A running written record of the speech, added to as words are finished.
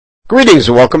Greetings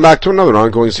and welcome back to another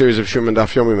ongoing series of Shuman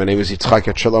Daf Yomi. My name is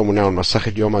Yitzchak Shalom. We're now in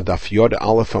Masachet Yoma Daf Yod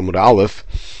Aleph Amud Aleph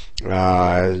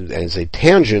as a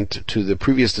tangent to the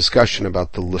previous discussion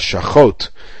about the Leshachot,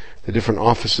 the different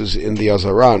offices in the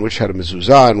Azaran, which had a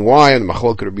mezuzah and why, and the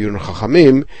Machlokes Rabbi Yehuda and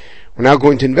Chachamim. We're now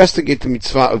going to investigate the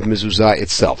mitzvah of mezuzah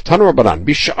itself. Tanu Rabbanan,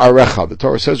 Bish'arecha. The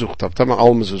Torah says, Uchtavtama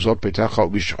al mezuzot beitecha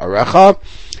Bish'arecha.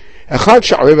 Echad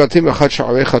sha'arei batim, echad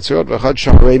sha'arei chatzirot, echad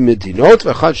sha'arei medinot,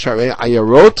 echad sha'arei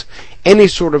ayarot. Any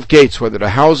sort of gates, whether to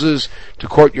houses, to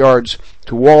courtyards,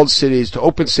 to walled cities, to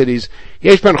open cities.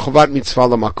 Yesh ben chovat mitzvah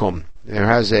lamakom. There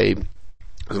has an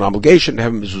obligation to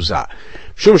have a mezuzah.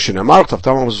 Shumshin amar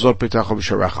tavtam mezuzot peitacha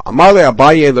b'sharecha. Amar le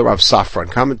Abaye le Rav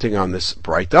Safran, commenting on this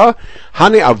Braita.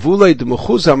 Hani avule de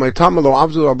mechuza meitam lo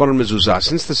avdu rabbanon mezuzah.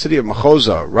 Since the city of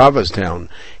Mechoza, Rava's town,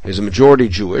 is a majority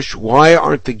Jewish, why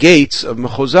aren't the gates of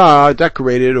Mechoza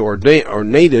decorated or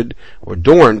nated or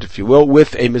adorned, if you will,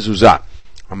 with a mezuzah?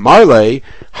 Amarle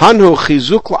hanhu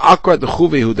chizuk la'akra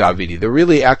dechuvehu davidi. They're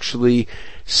really actually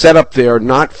set up there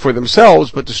not for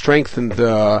themselves, but to strengthen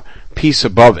the piece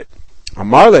above it.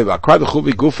 Amarle ba'akra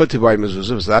dechuvi gufa tibay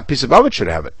mezuzah. So that piece above it should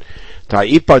have it.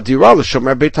 Ta'ipa dira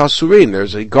l'shomer beit hasurin.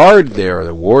 There's a guard there,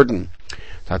 the warden.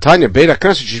 Tatanya beit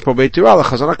hakneset shishpo beit dira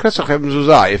l'chazan hakneset chayav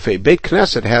mezuzah. If a beit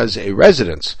knesset has a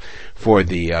residence for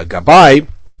the gabbai,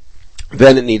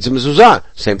 then it needs a mezuzah.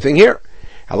 Same thing here.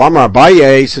 Alamar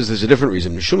Abaye says there's a different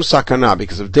reason. Mishum sakana,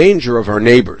 because of danger of our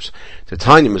neighbors.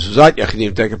 Tanya mezuzat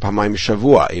yachidim teka pamayim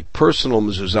shavua. A personal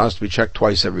mezuzah has to be checked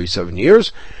twice every 7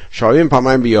 years. Sharim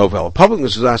pamayim biyovel. A public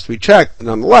mezuzah has to be checked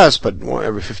nonetheless, but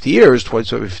every 50 years,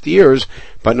 twice every 50 years,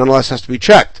 but nonetheless has to be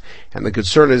checked. And the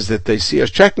concern is that they see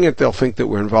us checking it, they'll think that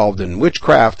we're involved in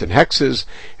witchcraft and hexes,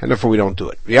 and therefore we don't do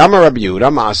it. V'yamar Rabbi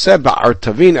Yehuda ma'aseh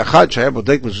ba'artavin echad shaya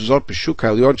bodek mezuzot b'shuk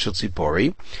ha'elyon shel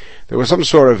tzipori. There was some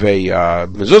sort of a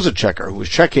mezuzah checker who was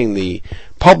checking the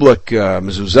public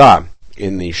mezuzah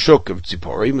in the shuk of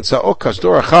Tzipori.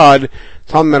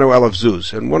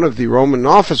 And one of the Roman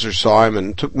officers saw him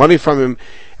and took money from him.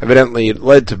 Evidently, it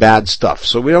led to bad stuff.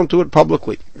 So we don't do it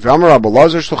publicly.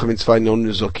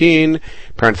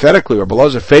 Parenthetically, Rabbi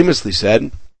Lazar famously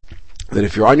said that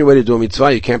if you're on your way to do a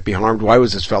mitzvah, you can't be harmed. Why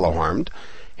was this fellow harmed?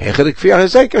 If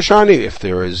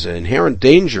there is inherent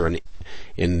danger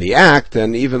in the act,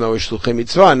 then even though it's shluchei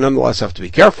mitzvah, nonetheless have to be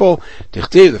careful.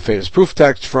 Tichtiv, the famous proof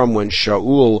text from when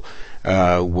Shaul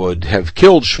would have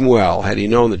killed Shmuel had he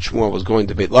known that Shmuel was going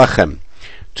to Beit Lechem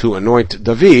to anoint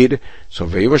David. So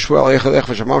So when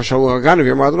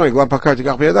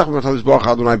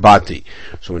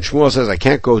Shmuel says, I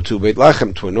can't go to Beit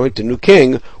Lechem to anoint a new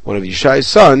king, one of Yishai's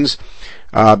sons,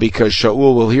 because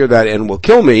Shaul will hear that and will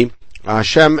kill me,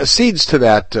 Hashem accedes to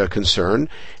that concern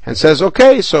and says,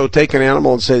 okay, so take an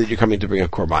animal and say that you're coming to bring a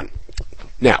korban.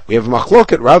 Now, we have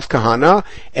Machlokes Rav Kahana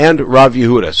and Rav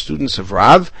Yehuda, students of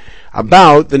Rav,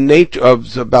 about the nature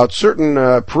of, about certain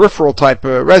peripheral type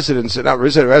residences, not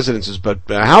residences, but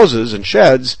houses and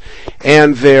sheds,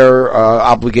 and their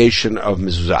obligation of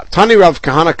mezuzah. Tani Rav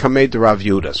Kahana kamed to Rav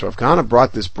Yehuda. So Rav Kahana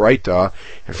brought this Braita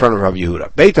in front of Rav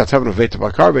Yehuda. Beita tavnu veita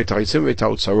bakar, beita hitzim, veita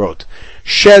utzarot.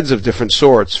 Sheds of different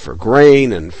sorts for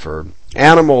grain and for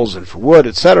animals and for wood,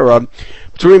 etc.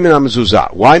 Why?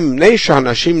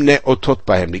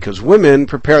 Because women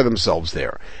prepare themselves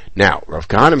there. Now, Rav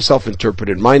Kahana himself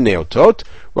interpreted my neotot,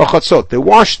 rachatzot, they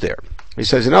wash there. He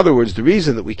says, in other words, the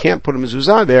reason that we can't put a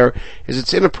mezuzah there is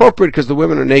it's inappropriate because the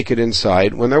women are naked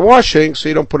inside when they're washing, so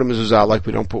you don't put a mezuzah like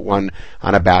we don't put one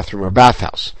on a bathroom or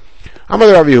bathhouse.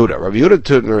 Amar Rav Yehuda. Rav Yehuda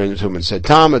turned to him and said,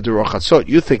 Tama de rachatzot,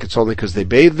 you think it's only because they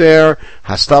bathe there,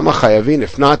 hastama chayavin,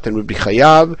 if not, then would be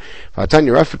chayav. V'atan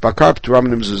yerafet bakar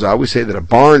p'turam mezuzah, we say that a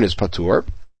barn is patur.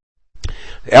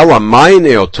 Ela mai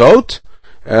neotot,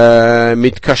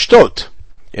 mitkashtot.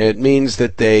 It means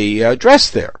that they dress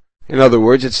there. In other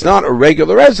words, it's not a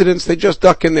regular residence, they just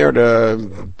duck in there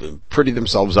to pretty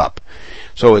themselves up.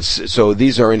 So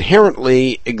these are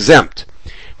inherently exempt.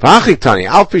 So the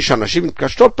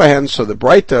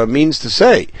Braita means to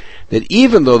say that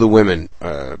even though the women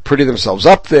pretty themselves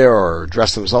up there or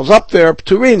dress themselves up there,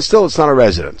 Pturin, still it's not a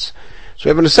residence. So we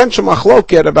have an essential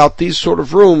machloket about these sort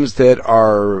of rooms that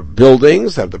are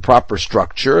buildings, that have the proper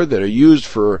structure, that are used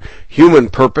for human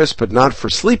purpose but not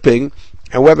for sleeping,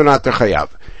 and whether or not they're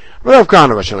chayav. Since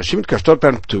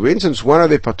when are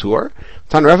they patur?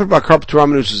 The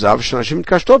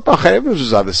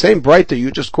same Braita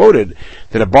you just quoted,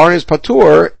 that a barn is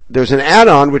patur, there's an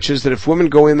add-on, which is that if women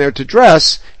go in there to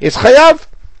dress, it's chayav.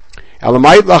 So Rav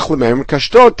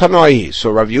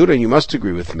Yehuda, you must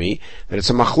agree with me that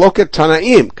it's a machloket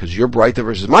tanaim, because your Braita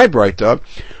versus my Braita.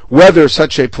 whether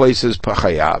such a place is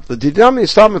pachayav. The didami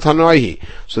stam tanoihi.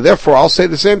 So therefore, I'll say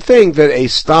the same thing, that a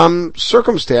stam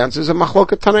circumstance is a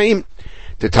machloket tanaim.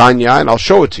 Tanya, and I'll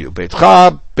show it to you.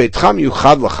 Beitcham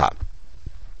yuchad lacha.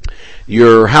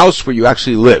 Your house where you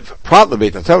actually live, except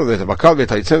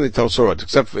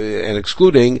and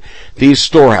excluding these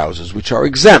storehouses, which are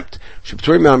exempt.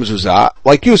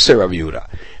 Like you say, Rav Yehuda.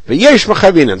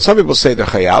 And some people say they're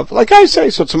chayav, like I say,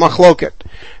 so it's a machloket.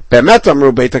 So the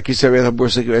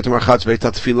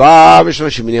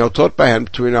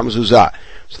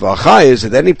halacha is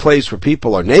that any place where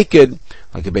people are naked,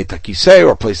 like a Beit HaKisei,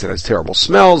 or a place that has terrible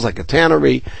smells, like a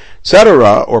tannery,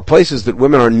 etc., or places that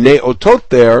women are ne'otot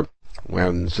there,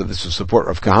 so this is support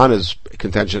of Kahana's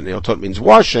contention, ne'otot means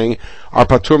washing, are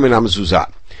patur min hamezuzah.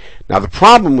 Now the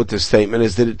problem with this statement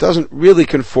is that it doesn't really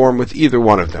conform with either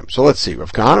one of them. So let's see.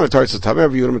 Rav Kahana mataris tameh,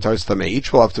 Rav Yehuda mataris tameh.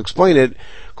 Each will have to explain it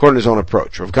according to his own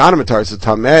approach. Rav Kahana mataris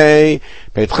tameh,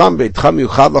 beitcham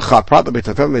yuchad lacha, prat beit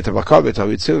hatem, beit habakar, beit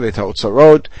havitzim, beit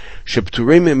haotzarot,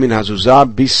 shepturim min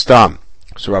hazuzah bistam.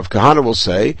 So Rav Kahana will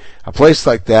say, a place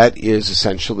like that is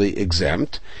essentially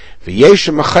exempt.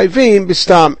 V'yeshem machayvim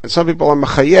bistam. And some people are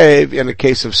machayev in a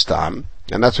case of stam.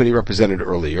 And that's what he represented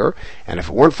earlier. And if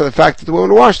it weren't for the fact that the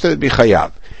woman washed it, it'd be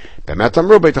chayav. So according to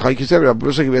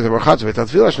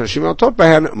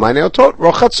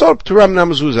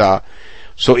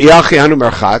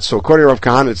Rav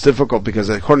Kahana, it's difficult because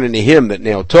according to him that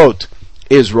neotot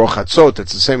is rochatzot,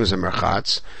 it's the same as a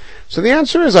merchatz. So the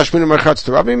answer is Ashmin Merchatz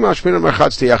to Rabim, Ashmin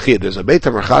Merchatz to Yachid. There's a Beit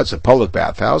HaMerchatz, a public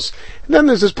bathhouse, and then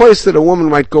there's this place that a woman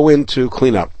might go in to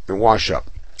clean up and wash up.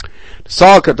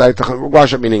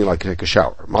 Wash up meaning like take a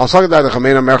shower. Because I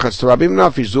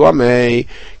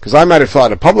might have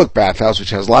thought a public bathhouse which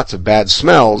has lots of bad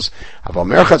smells, but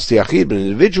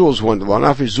individuals want maybe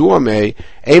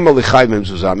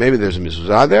there's a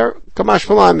mezuzah there, Kamash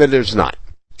Malan that there's not.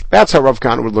 That's how Rav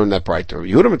Kahana would learn that brighter.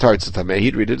 Yehuda Mataritz Tameh,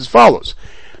 he'd read it as follows.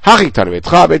 Meaning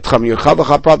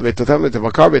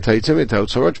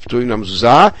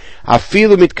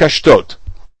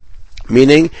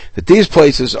that these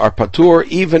places are patur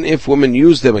even if women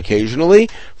use them occasionally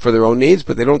for their own needs,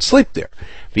 but they don't sleep there.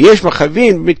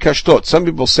 Some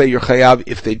people say you're chayav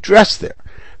if they dress there,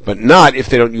 but not if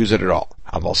they don't use it at all.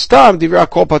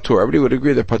 Everybody would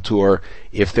agree they're patur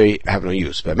if they have no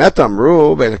use. Because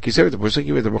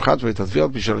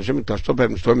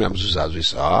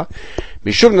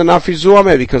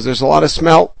there's a lot of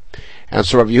smell. And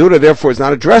so Rav Yehuda therefore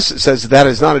says that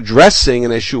is not addressing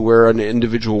an issue where an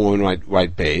individual woman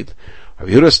might bathe. Rav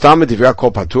Yehuda stam divrei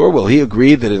kol patur. Will he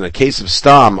agree that in a case of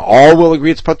stam, all will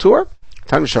agree it's patur?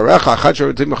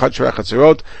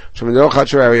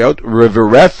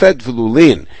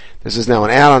 This is now an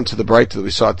add-on to the bright that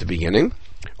we saw at the beginning.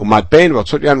 And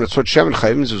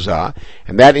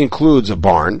that includes a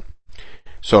barn.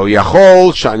 So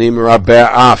Yachol Shani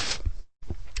Merabe'af.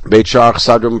 Beit Shach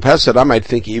Sadrum Pesed, I might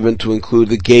think even to include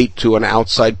the gate to an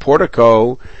outside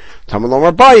portico.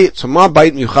 Tamalom Bayit. So Ma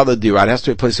Bayit Yuchad L'Dira. It has to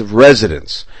be a place of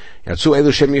residence. Yatsu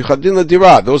Elu Shem Yuchadin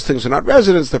L'Dira. Those things are not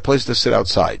residence, they're places to sit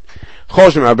outside. I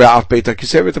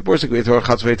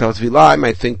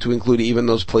might think to include even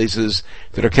those places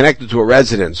that are connected to a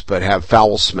residence but have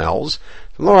foul smells.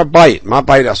 Ma Bayit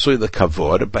Asui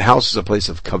L'Kavod. A house is a place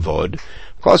of kavod.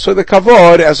 So the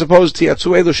kavod, as opposed to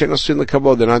Yatsu Elu Shem Asui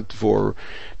L'Kavod, they're not for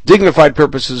dignified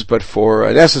purposes, but for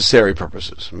necessary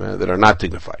purposes that are not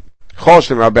dignified. I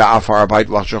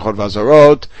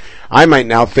might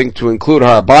now think to include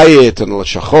Harabayit and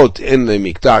Lashachot in the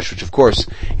Mikdash, which of course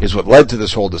is what led to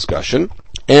this whole discussion,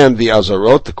 and the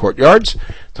Azarot, the courtyards.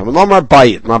 Just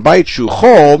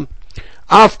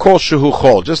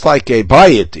like a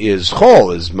bayit is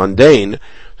chol, is mundane,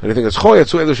 so anything that's chol,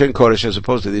 yatsu elu shein kodesh, as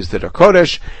opposed to these that are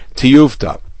kodesh,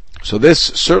 tiyuvta. So this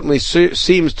certainly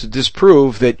seems to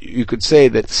disprove that you could say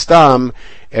that stam,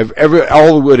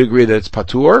 all would agree that it's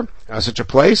patur, such a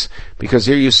place, because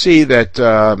here you see that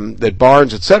that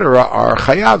barns, etc., are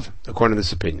chayav, according to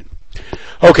this opinion.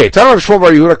 Okay, Tarav Shmuel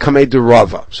Bar Yehuda Kamei de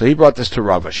Rava. So he brought this to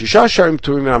Rava. Shisha Sharim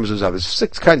Turim Amzuzah. There's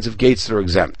 6 kinds of gates that are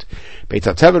exempt. Beit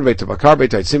HaTeven, Beit HaBakar,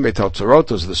 Beit HaItzim, Beit HaOtzarot.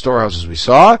 Those are the storehouses we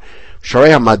saw. Sharei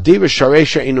HaMadi, V'Sharei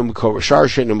She'enu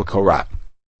Mekora.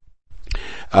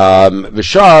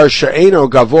 V'Shar She'enu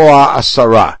Gavoa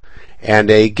Asara. And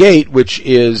a gate which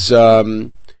is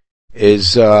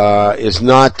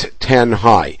not 10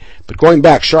 high. But going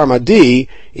back, Shar Madi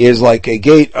is like a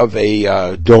gate of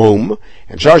a dome,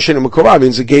 and Shar She'enu Mekora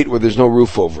means a gate where there's no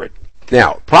roof over it.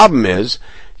 Now, problem is,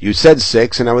 you said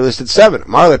 6, and now we listed 7.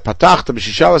 Marle patachta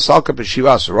b'shisha v'salka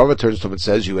b'shiva. So Rava turns to him and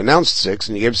says, you announced 6,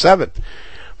 and you gave 7.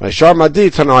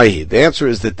 The answer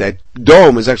is that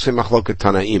dome is actually machloket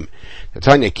Tanaim. If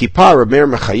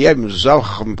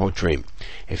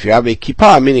you have a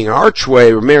kippah, meaning an archway,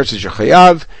 Rameir says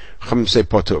Yechayav, Chachamim say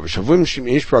potur.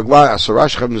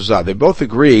 They both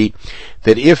agree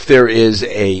that if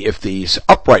the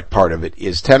upright part of it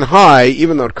is 10 high,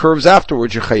 even though it curves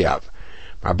afterwards, Yechayav.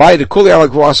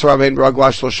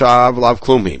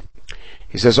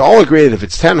 He says all agree that if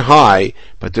it's 10 high,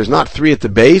 but there's not 3 at the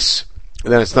base,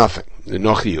 then it's nothing. The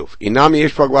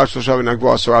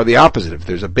opposite. If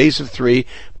there's a base of 3, it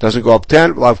doesn't go up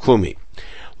 10, lav klumi.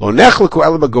 If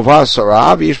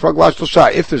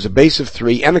there's a base of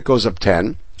 3 and it goes up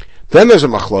 10, then there's a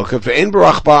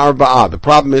machloka. The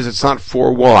problem is it's not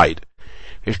 4 wide.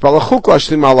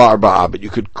 But you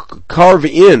could carve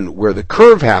in where the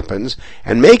curve happens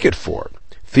and make it 4,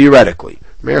 theoretically.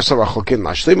 We saw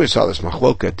this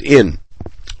machloket in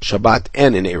Shabbat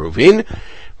and in Eruvin.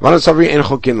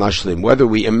 Whether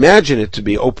we imagine it to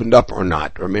be opened up or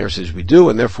not. Rameir says we do,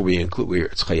 and therefore we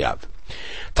include it's chayav.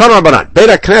 Tana Rabbanan, Beit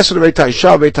HaKnesset Beit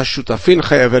HaIsha Beit HaShutafin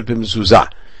chayav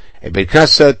b'mezuzah. A Beit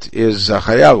Knesset is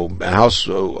chayav, a house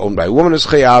owned by a woman is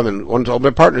chayav, and one owned by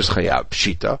a partner is chayav.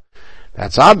 Pshita.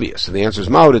 That's obvious. And the answer is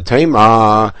Ma'od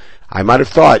Tema. I might have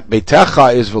thought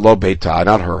Beitecha is v'lo Beita,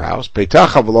 not her house.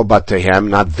 Beitecha v'lo Batehem,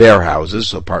 not their houses,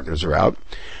 so partners are out.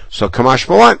 So Kamash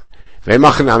Malan. Why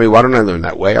don't I learn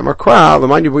that way? Because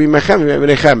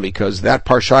that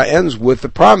parsha ends with the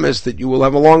promise that you will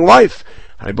have a long life.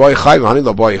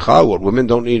 What, women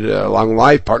don't need a long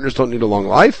life? Partners don't need a long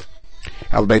life?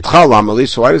 So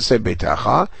why did it say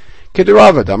Beitecha?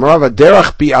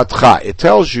 It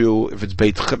tells you, if it's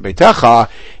Beitecha,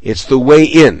 it's the way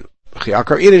in. Since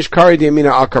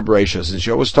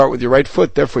you always start with your right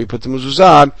foot, therefore you put the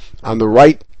mezuzah on the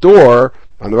right door,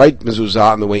 on the right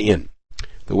mezuzah on the way in.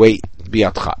 The way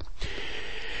biatcha.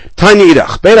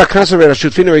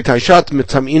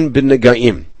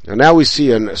 And now we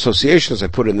see an association, as I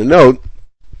put in the note,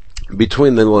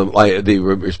 between the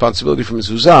responsibility for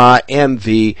mezuzah and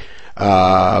the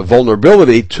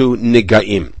vulnerability to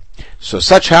nigaim. So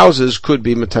such houses could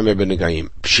be metameh b'nigaim.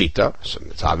 Pshita, so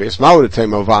it's obvious.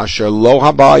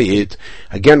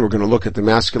 Again, we're going to look at the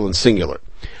masculine singular.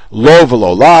 Lo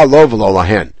v'lo la, lo v'lo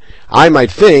lahen. I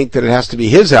might think that it has to be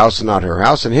his house and not her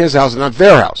house, and his house and not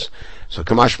their house. So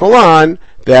Kamash Malan,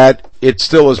 that it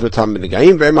still is Metam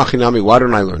B'Negaim, Ve'machinami, why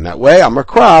don't I learn that way?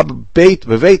 Amarkrab, Beit,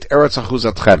 Beveit Eretz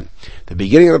Achuzatchem. The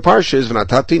beginning of the parsha is,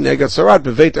 V'natati Negat Sarat,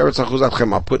 Beveit Eretz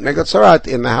Achuzatchem. I'll put Negat Sarat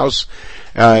in the house,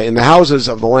 in the houses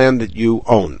of the land that you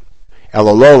own.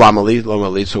 Elolo Lamali, Lo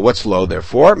Mali, so what's lo,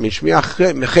 therefore?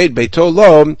 Mishmiach Meched Beito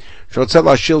Lo, Shotzel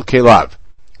Ashil Kelav.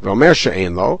 V'omer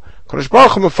She'en Lo, Kodesh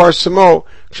Baruch Hu Mefarsemo,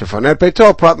 Shefanet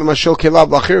Beito, Prat Namashil Kelav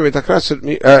L'Achirim,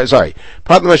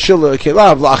 Prat Namashil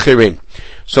Kelav L'Achirim.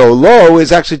 So Lo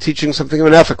is actually teaching something of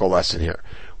an ethical lesson here,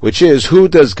 which is, who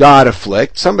does God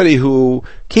afflict? Somebody who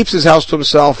keeps his house to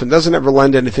himself and doesn't ever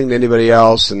lend anything to anybody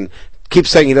else and keeps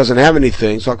saying he doesn't have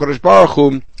anything. So HaKadosh Baruch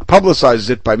Hu publicizes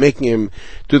it by making him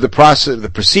do the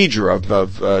procedure of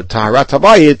Taharat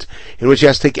HaBayit, in which he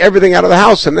has to take everything out of the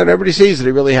house, and then everybody sees that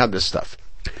he really had this stuff.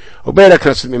 Wait a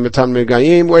second,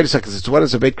 it's what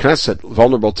is a Beit Knesset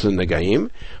vulnerable to Negaim?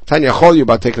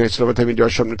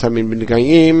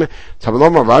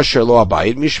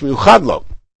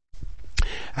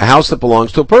 A house that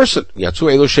belongs to a person. Aren't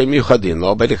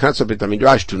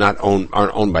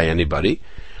owned by anybody.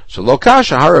 So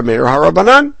Lokasha Harameir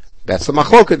Harabanan. That's the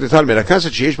machloket.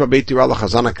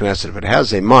 If it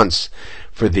has a month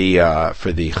for the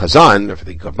chazan, or for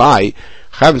the gabbai,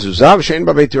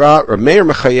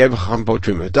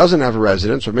 it doesn't have a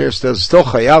residence, Rameir says still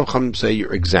chayav, Chachamim say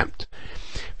you're exempt.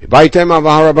 Both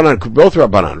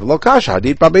rabbanan.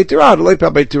 If a Beit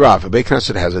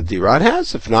Knesset has a dirah, it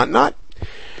has. If not, not.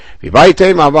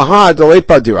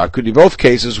 Could be both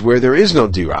cases where there is no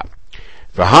dirah.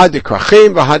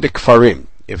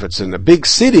 If it's in a big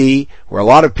city where a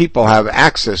lot of people have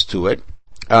access to it,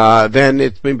 then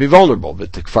it may be vulnerable.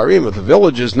 But the kfarim of the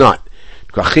village is not.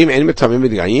 But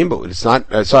it's not,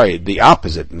 the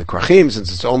opposite. In the krachim,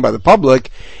 since it's owned by the public,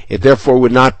 it therefore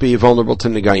would not be vulnerable to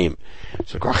negaim.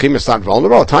 So krachim is not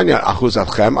vulnerable. Tanya,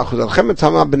 achuzatchem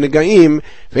etama b'negaim,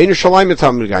 ve'in Yerushalayim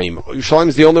etama b'negaim. Yerushalayim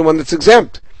is the only one that's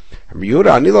exempt. That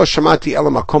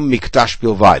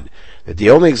the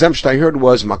only exemption I heard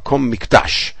was makom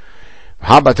mikdash.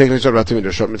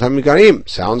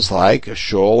 Sounds like a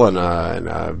shul and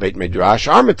a Beit Midrash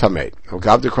are metamei.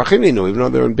 Even though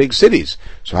they're in big cities.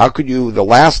 So how could you, the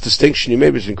last distinction you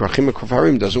made between krachim and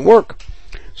kfarim doesn't work.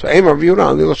 So Amar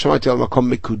Yehuda, ani lo shamati al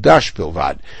makom mikudash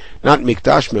bilvad. Not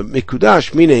mikdash, but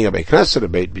mikudash, meaning a Beit Knesset, a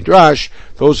Beit Midrash,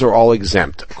 those are all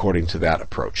exempt according to that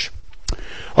approach.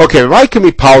 Okay,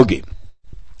 Raikami Palgi.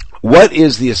 What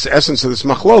is the essence of this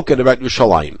machloket about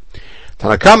Yerushalayim?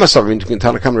 Tanakama Savim,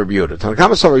 Tanakama Rabbi Yehuda.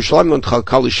 Tanakama Savim, Yerushalayim non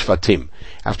tchalkal shvatim.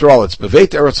 After all, it's Bevet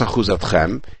Eretz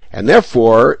Achuzatchem, and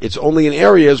therefore, it's only in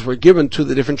areas were given to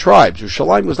the different tribes.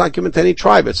 Yerushalayim was not given to any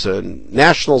tribe. It's a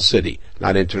national city.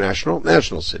 Not international,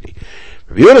 national city.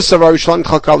 Rabbi Yehuda Savar Yerushalayim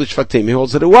tchalkal shvatim. He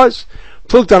holds that it was.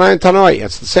 Pluk Tanai and Tanoi.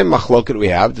 It's the same machloket we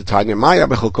have. The Tanya Maya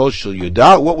Bechalkol Shel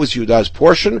Yudah. What was Yudah's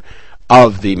portion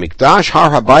of the Mikdash? Har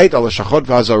Habayit al Shachot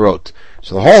v'Azarot.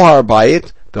 So the whole Har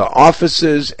Habayit, the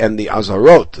offices, and the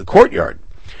Azarot, the courtyard.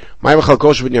 What was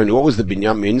the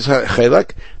Binyamin's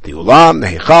chelek? The Ulam, the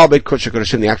Heichal, Beit Kodesh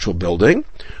HaKodeshim, the actual building.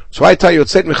 So I tell you,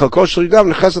 there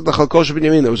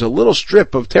was a little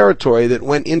strip of territory that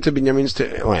went into Binyamin's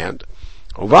land.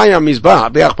 That's where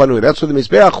the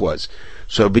Mizbeach was.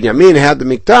 So Binyamin had the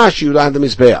Mikdash, Yehuda had the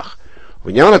Mizbeach.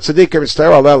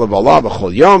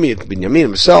 Binyamin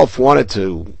himself wanted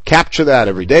to capture that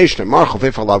every day. The bracha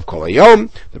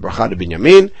to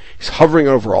Binyamin, he's hovering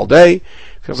over all day.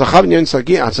 So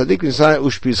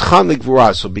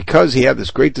because he had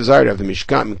this great desire to have the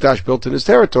Mishkan Mikdash built in his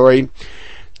territory,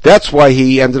 that's why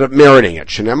he ended up meriting it.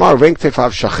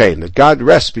 That God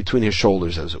rests between his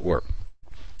shoulders, as it were.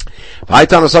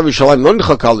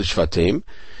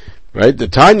 Right? The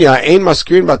Tanya ain't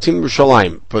maskirin batim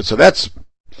Yerushalayim. But so that's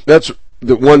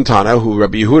the one Tana who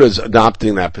Rabbi Yehuda is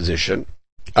adopting that position,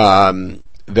 that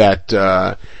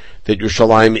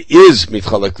Yerushalayim is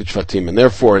mitchalek l'shvatim, and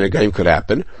therefore an Negaim could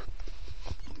happen.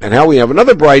 And how we have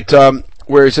another bright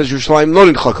where he says Yerushalayim lo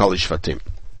nitchalkal l'shvatim.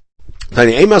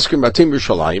 Tanya ain't maskirin batim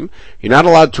Yerushalayim. You're not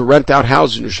allowed to rent out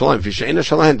houses in Yerushalayim. Fishein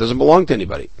Yerushalayim doesn't belong to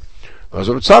anybody. Not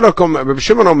even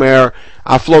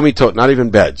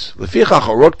beds. Not if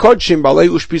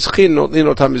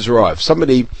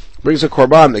somebody brings a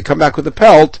korban, they come back with a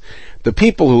pelt, the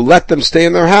people who let them stay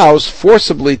in their house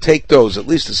forcibly take those, at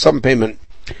least as some payment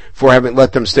for having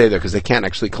let them stay there, because they can't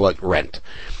actually collect rent.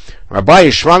 So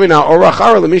you see, it's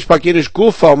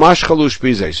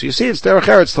derech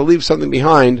eretz to leave something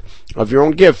behind of your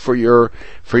own gift for your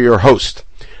host.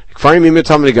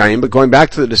 But going back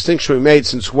to the distinction we made,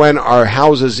 since when are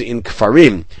houses in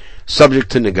Kfarim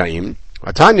subject to Negaim?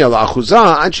 Atanya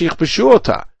la'achuza anshi yichbeshu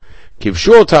ota.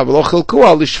 Kivshu ota v'lo chilku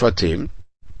al lishvatim.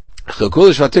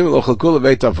 Chilku lishvatim v'lo chilku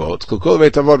leveit avot. Chilku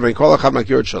leveit avot v'en kol achad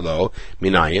makir shalo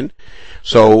minayin.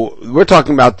 So we're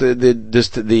talking about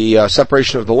the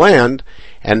separation of the land,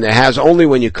 and it has only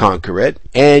when you conquer it,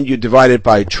 and you divide it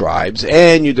by tribes,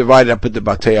 and you divide it up into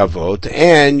batei avot,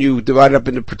 and you divide it up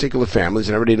into particular families,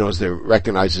 and everybody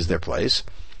recognizes their place.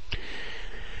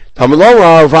 So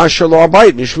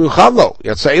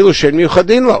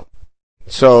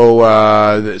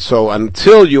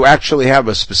until you actually have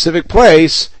a specific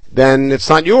place, then it's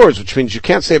not yours, which means you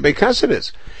can't say Beit Knesset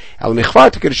is.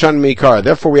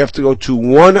 Therefore, we have to go to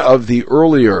one of the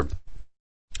earlier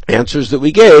answers that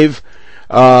we gave,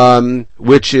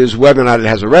 which is whether or not it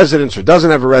has a residence or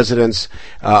doesn't have a residence.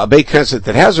 A Beit Knesset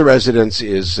that has a residence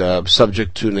is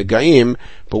subject to Negaim,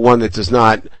 but one that does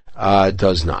not,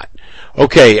 does not.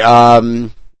 Okay,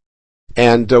 and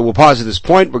we'll pause at this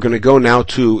point. We're going to go now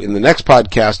in the next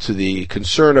podcast, to the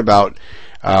concern about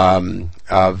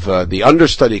the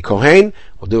understudy Kohen.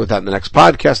 We'll deal with that in the next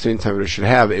podcast. In the meantime, we should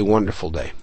have a wonderful day.